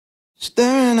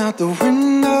Staring out the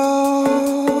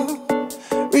window,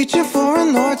 reaching for a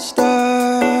North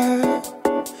Star,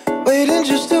 waiting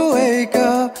just to wake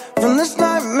up from this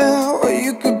nightmare where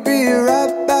you could be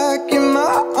right back in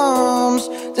my arms,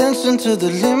 dancing to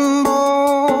the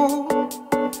limbo,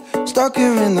 stuck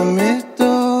here in the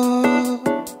middle.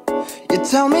 You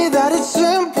tell me that it's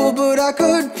simple, but I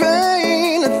could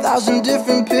paint 1,000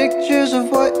 different pictures of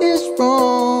what is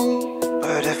wrong.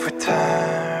 But if we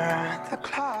turn the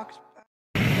clocks back.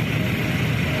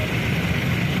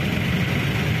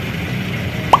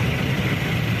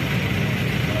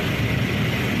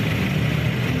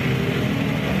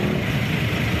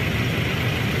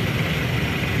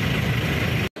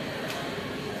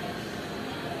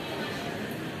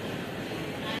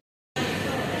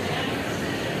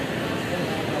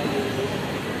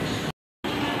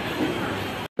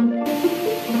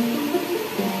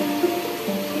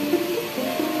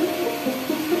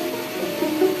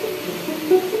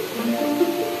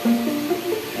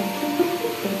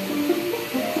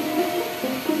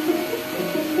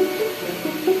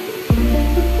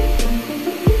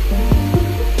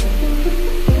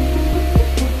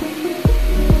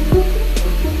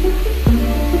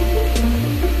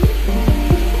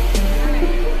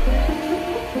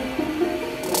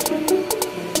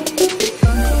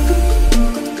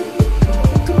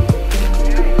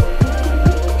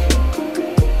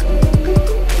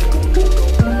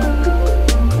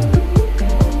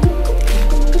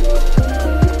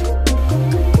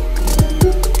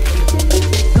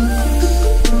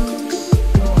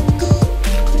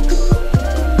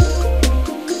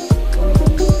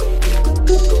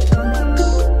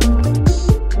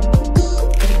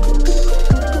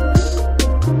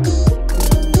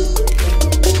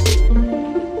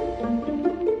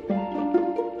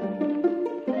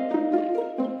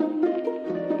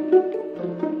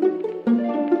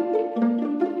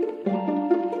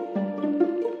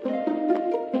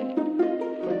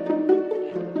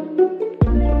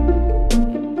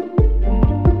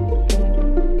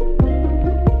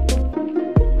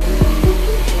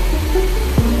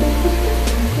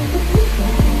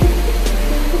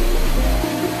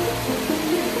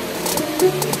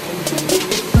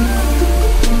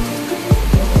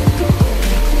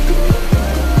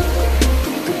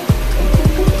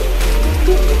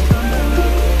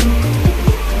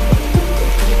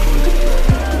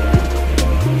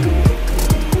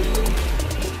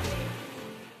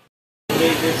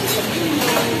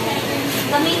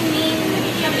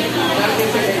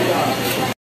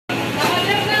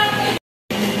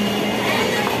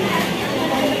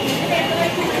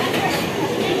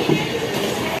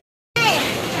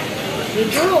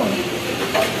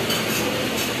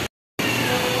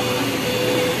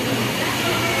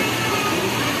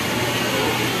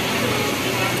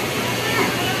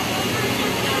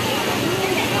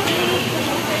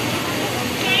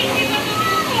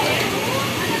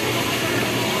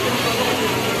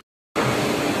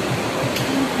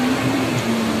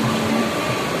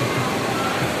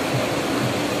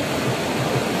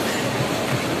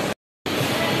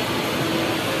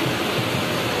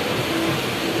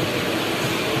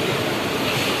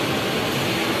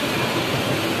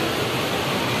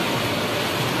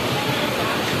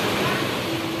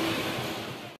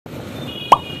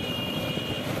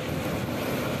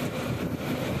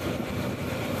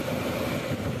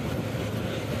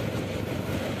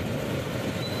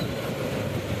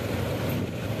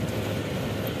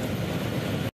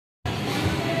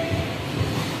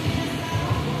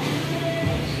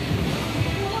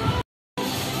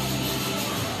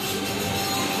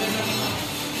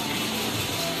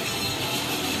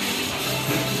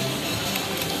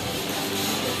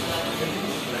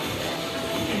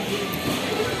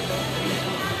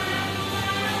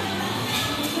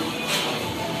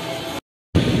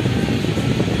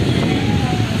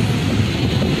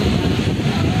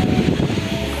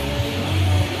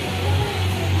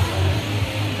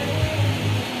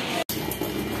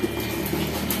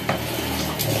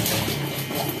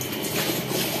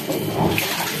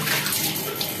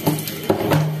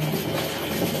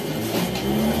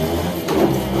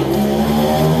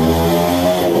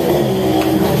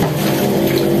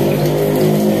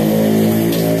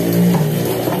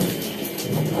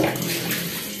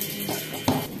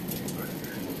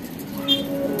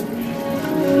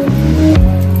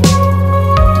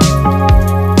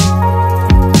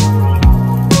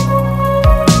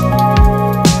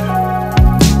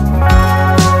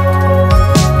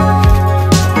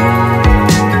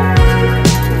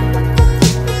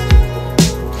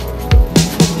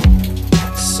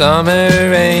 Summer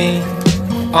rain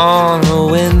on the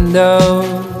window,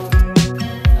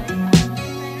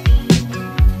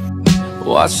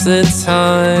 watch the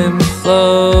time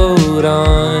float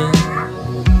on.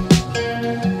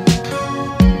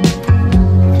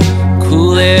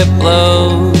 Cool air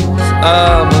blows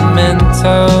a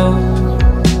memento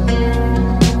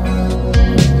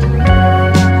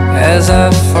as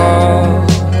I fall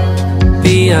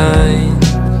behind.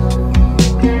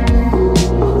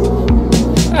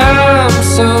 I'm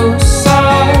so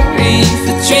sorry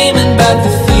for dreaming about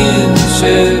the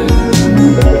future.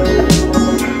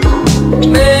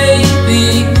 Maybe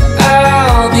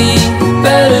I'll be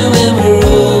better when we're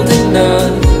old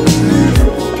enough.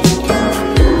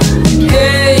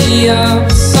 Hey, I'm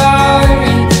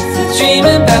sorry for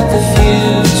dreaming about the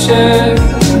future.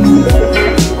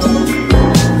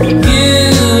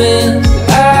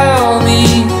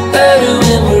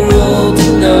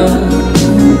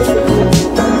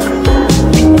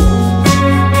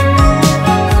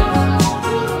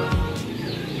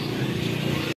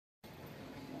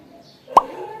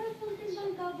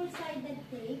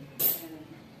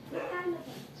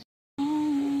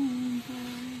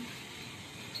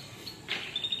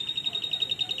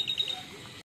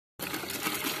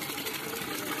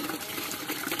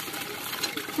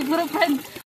 Siguro friend.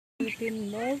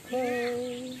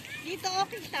 Dito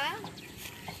okay siya?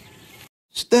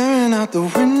 Staring out the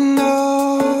window,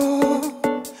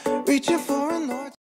 reaching for